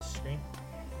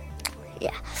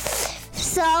Yeah.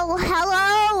 So,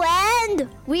 hello, and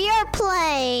we are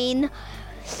playing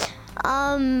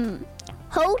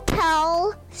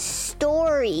Hotel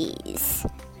Stories.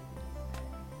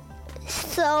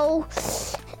 So,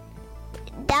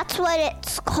 that's what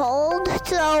it's called.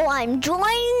 So, I'm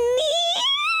joining.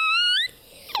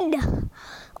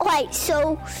 Alright,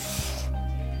 so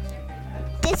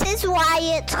this is why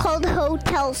it's called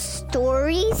Hotel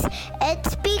Stories.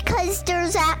 It's because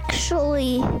there's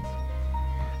actually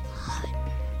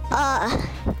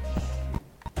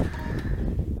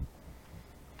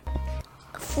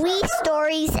 3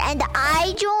 stories, and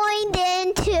I joined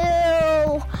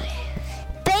into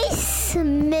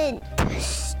Basement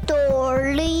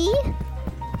Story,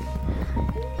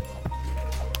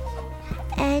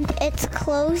 and it's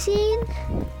closing,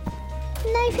 and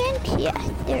I think, yeah,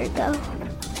 there we go.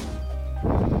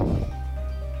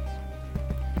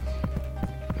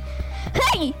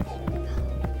 Hey!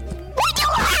 Why do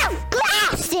you have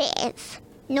glasses?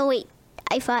 No, wait.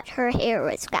 I thought her hair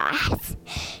was glasses.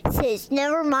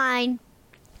 Never mind.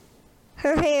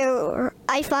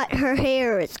 I thought her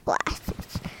hair was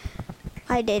glasses.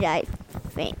 Why did I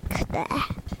think that?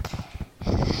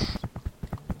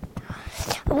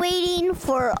 Waiting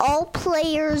for all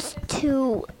players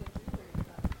to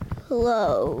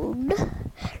load.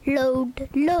 Load.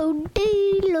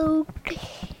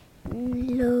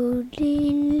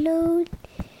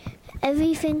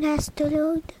 Everything has to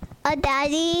load.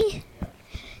 Daddy,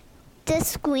 the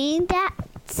screen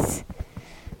that's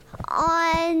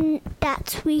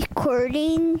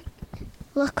recording.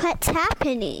 Look what's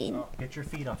happening. Oh, get your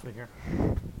feet off of here.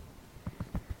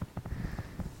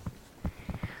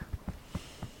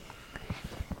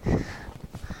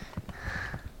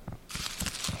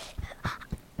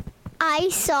 I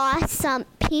saw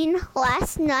something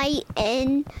last night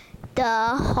in the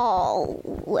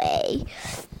hallway.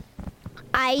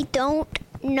 I don't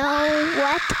know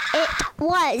what it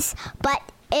was, but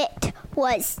it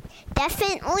was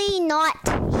definitely not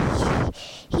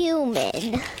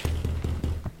human.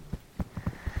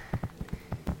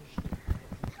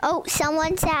 Oh,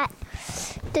 someone's at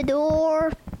the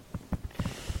door.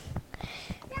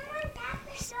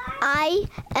 I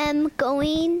am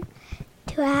going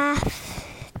to have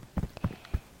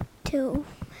to.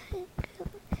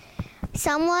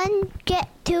 Someone get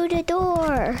to the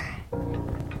door.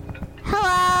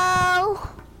 Hello?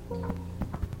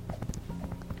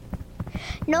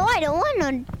 No, I don't want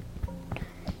to.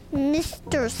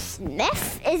 Mr.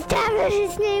 Smith? Is that what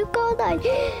his name called? I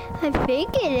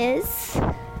think it is.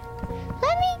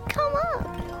 Let me come up.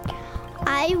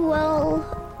 I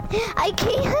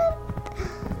can't.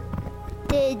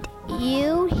 Did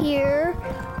you hear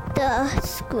the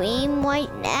scream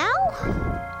right now?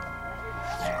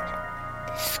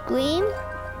 Scream?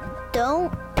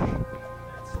 Don't.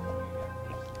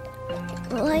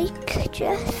 Like,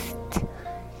 just.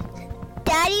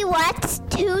 Daddy,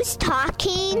 who's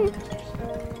talking?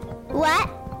 What?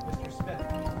 Mr. Smith.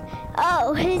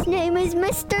 Oh, his name is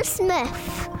Mr.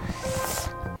 Smith.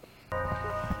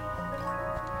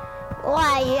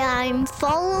 Why, I'm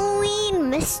following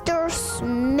Mr.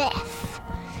 Smith.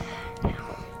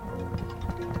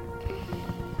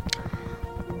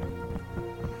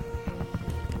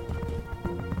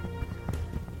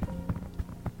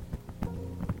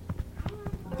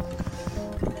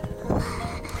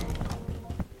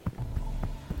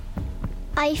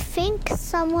 I think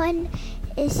someone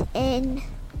is in.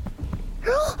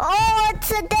 Oh,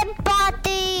 it's a dead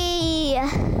body!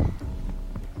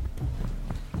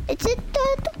 It's a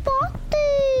dead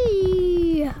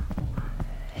body!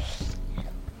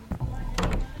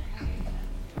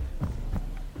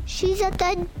 She's a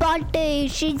dead body.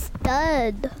 She's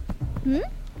dead.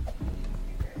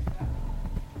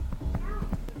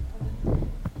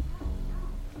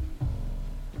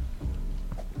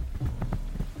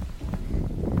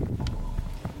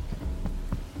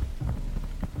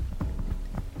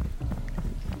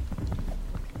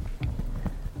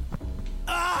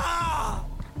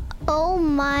 Oh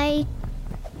my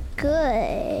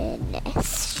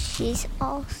goodness. She's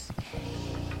also.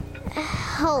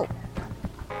 Help.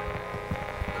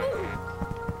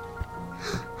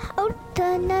 How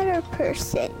did another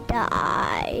person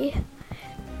die?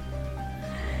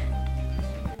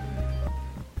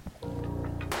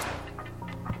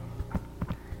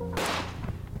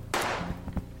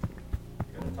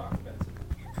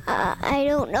 I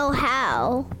don't know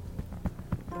how.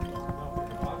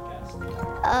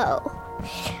 Oh.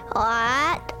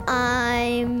 What?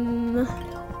 I'm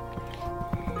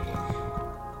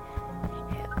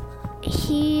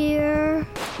here.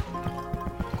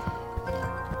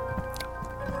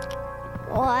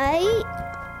 Why?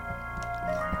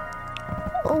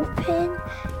 Open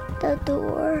the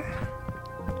door.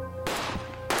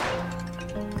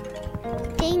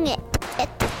 Dang it.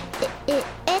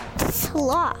 It's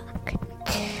locked.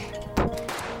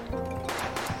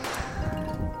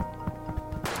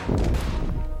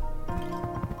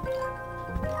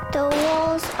 The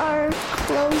walls are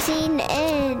closing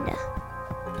in.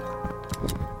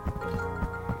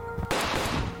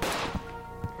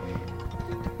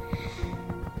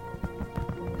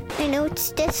 I know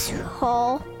it's this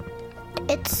hall.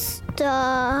 It's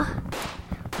the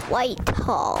White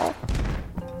Hall.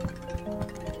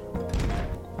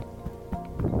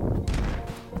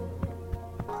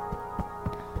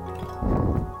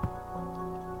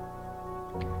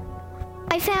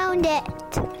 I found it.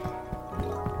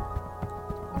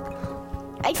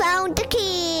 I found the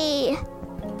key.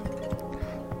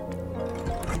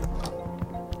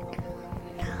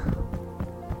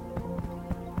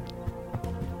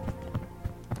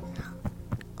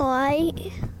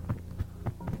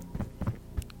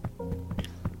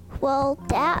 Well,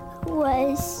 that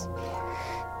was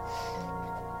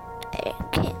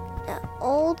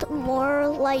old, more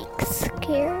like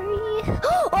scary.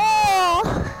 Oh!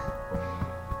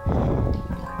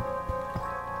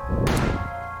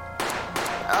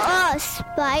 Oh,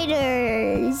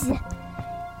 spiders.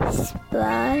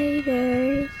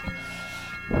 Spiders.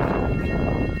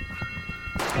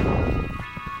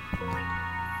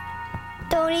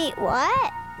 Don't eat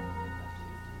what?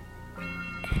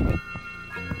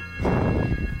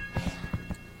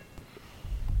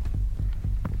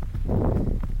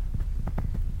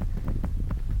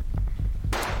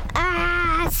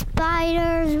 Ah,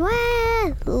 spiders.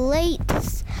 Well, late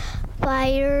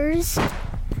spiders.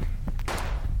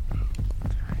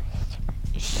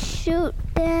 Shoot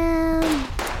them.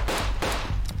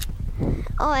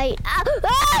 Oh, wait. Ah!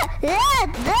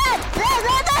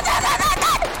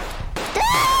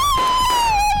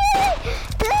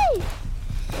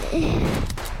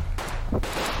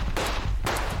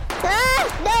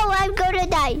 No, I'm gonna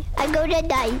die. I'm gonna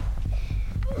die.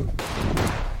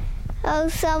 Oh,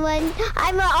 someone.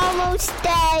 I'm almost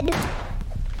dead.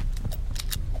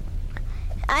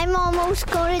 I'm almost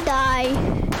gonna die.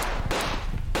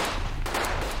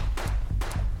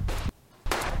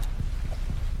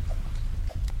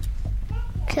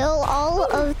 Kill all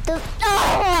of the...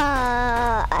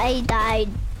 Ah, I died.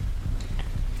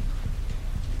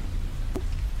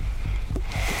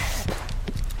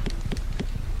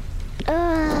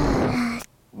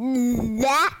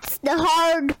 That's the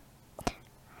hard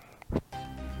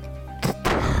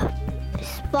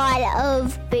spot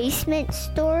of Basement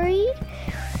Story.